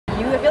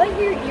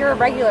feel like you're a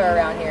regular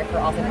around here for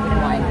Austin Food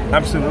and Wine.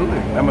 Absolutely.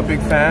 I'm a big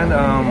fan.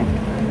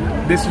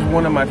 This is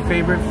one of my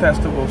favorite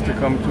festivals to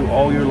come to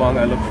all year long.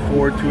 I look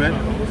forward to it.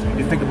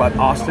 You think about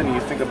Austin, and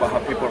you think about how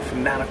people are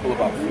fanatical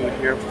about food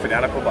here,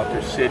 fanatical about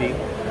their city.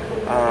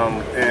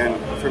 And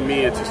for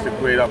me, it's just a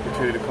great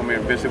opportunity to come here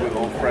and visit with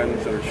old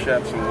friends that are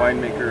chefs and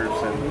winemakers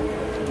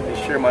and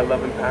share my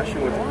love and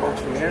passion with the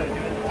folks from here.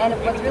 And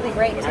what's really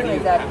great too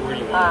is that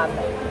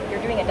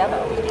you're doing a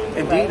demo.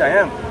 Indeed, right? I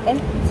am. And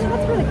so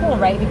that's really cool,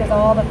 right? Because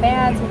all the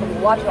fans who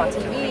watch you on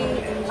TV,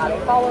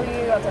 they follow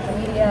you on social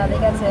media, they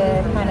get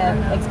to kind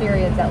of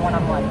experience that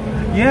one-on-one.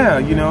 Yeah,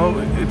 you know,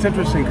 it's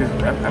interesting because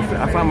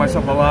I find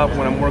myself a lot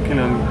when I'm working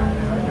on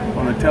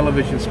the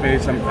television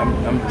space.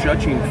 I'm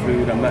judging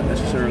food. I'm not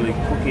necessarily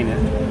cooking it.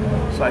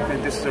 So I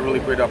think this is a really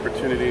great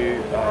opportunity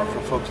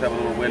for folks to have a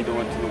little window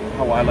into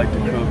how I like to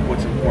cook,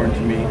 what's important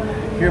to me,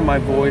 hear my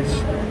voice,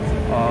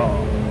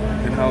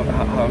 and how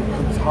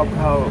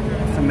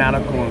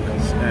fanatical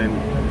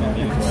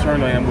and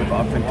concerned I am with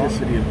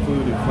authenticity of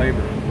food and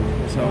flavor.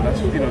 So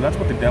that's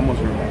what the demos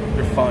are about.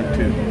 They're fun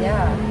too.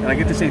 Yeah. And I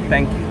get to say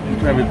thank you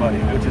to everybody,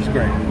 which is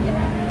great.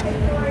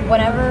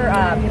 Whenever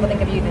people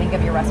think of you, they think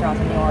of your restaurants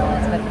in New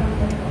Orleans. But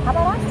how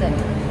about Austin?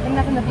 Think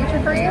that's in the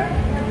future for you?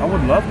 I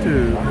would love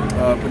to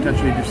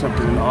potentially do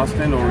something in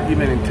Austin or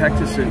even in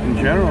Texas in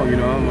general. You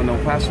know, I'm an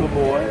El Paso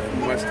boy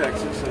from West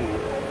Texas, and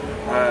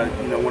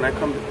when I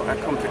come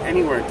to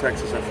anywhere in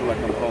Texas, I feel like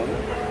I'm home.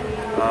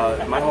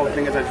 My whole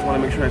thing is I just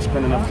want to make sure I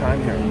spend enough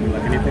time here.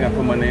 Like anything I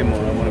put my name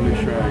on, I want to make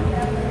sure I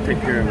take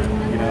care of it,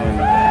 and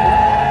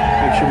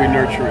make sure we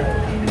nurture it.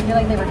 I feel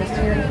like they were just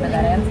cheering for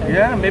that answer.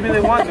 Yeah, maybe they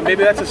want.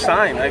 Maybe that's a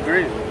sign. I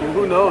agree.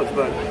 Who knows?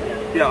 But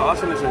yeah,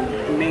 Austin is an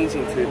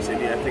amazing food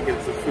city. I think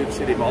it's the food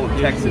city of all of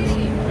Texas.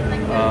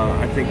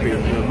 I think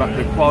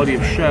the quality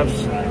of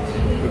chefs,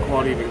 the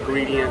quality of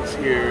ingredients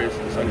here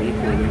is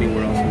unequaled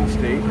anywhere else in the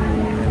state.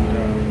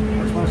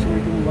 And that's why so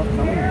many people love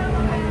coming here.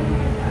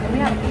 We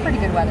have pretty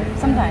good weather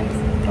sometimes.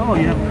 Oh,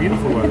 you have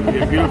beautiful weather. You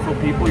have beautiful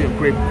people. You have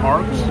great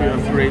parks. You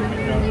have great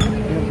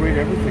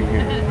everything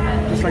here.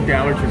 Just like the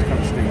allergies kind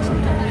of stink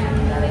sometimes.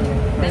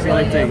 That's the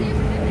only thing.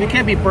 You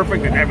can't be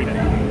perfect at everything.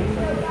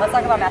 Let's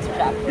talk about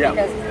MasterChef. Yeah.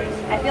 Because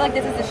I feel like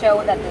this is a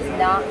show that does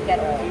not get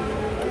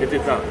old. It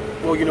did not.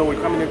 Well,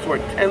 we're coming into our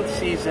 10th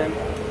season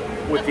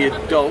with the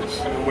adults,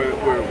 and we're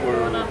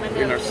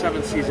in our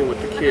 7th season with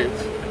the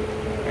kids.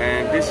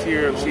 And this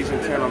year, in season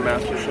 10 on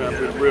MasterChef,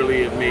 we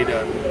really have made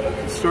a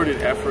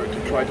concerted effort to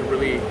try to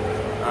really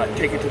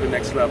take it to the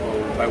next level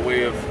by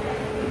way of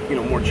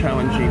more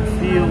challenging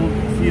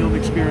field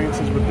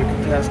experiences with the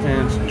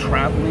contestants,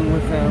 traveling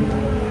with them,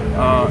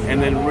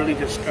 and then really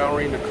just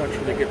scouring the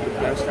country to get the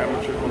best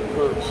amateur home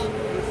cooks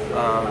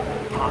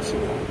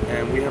possible.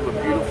 And we have a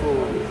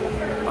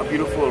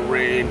beautiful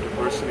array and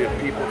diversity of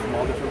people from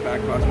all different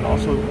backgrounds, and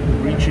also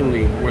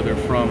regionally where they're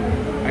from.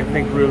 I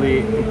think really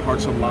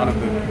imparts a lot of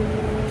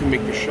it to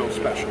make the show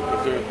special,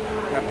 because they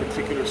have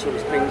particular sort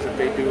of things that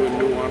they do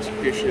and nuanced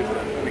dishes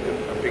that make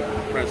a big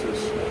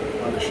presence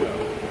on the show.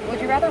 Would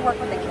you rather work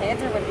with the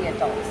kids or with the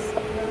adults?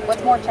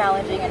 What's more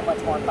challenging and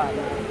what's more fun?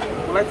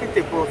 Well, I think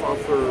they both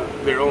offer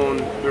their own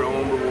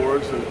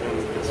rewards and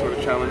sort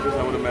of challenges,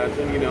 I would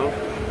imagine,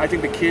 I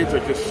think the kids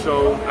are just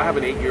so... I have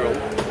an 8-year-old,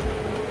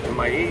 and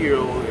my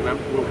 8-year-old, and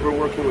we're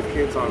working with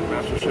kids on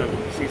MasterChef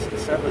Season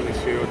 7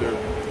 this year.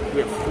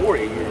 We have 4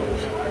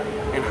 8-year-olds.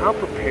 And how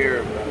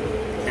prepared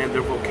and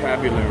their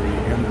vocabulary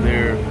and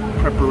their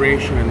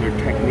preparation and their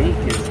technique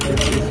is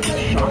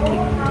shocking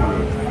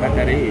at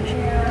that age.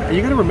 And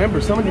you got to remember,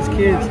 some of these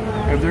kids,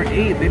 if they're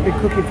 8, they've been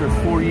cooking for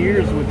 4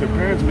 years with their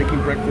parents,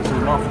 making breakfast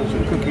and waffles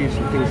and cookies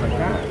and things like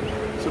that.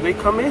 So they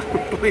come in,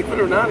 believe it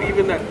or not,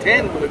 even at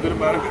 10 with a good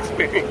amount of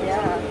experience.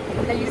 Yeah,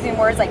 they're using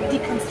words like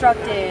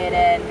deconstructed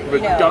and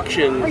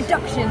reductions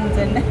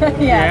and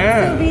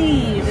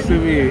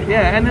sous vide.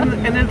 Yeah, and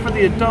then for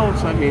the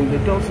adults,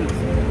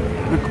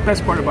 the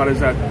best part about it is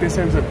that this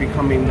ends up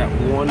becoming that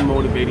one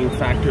motivating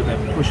factor that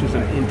pushes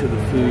them into the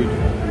food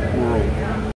world.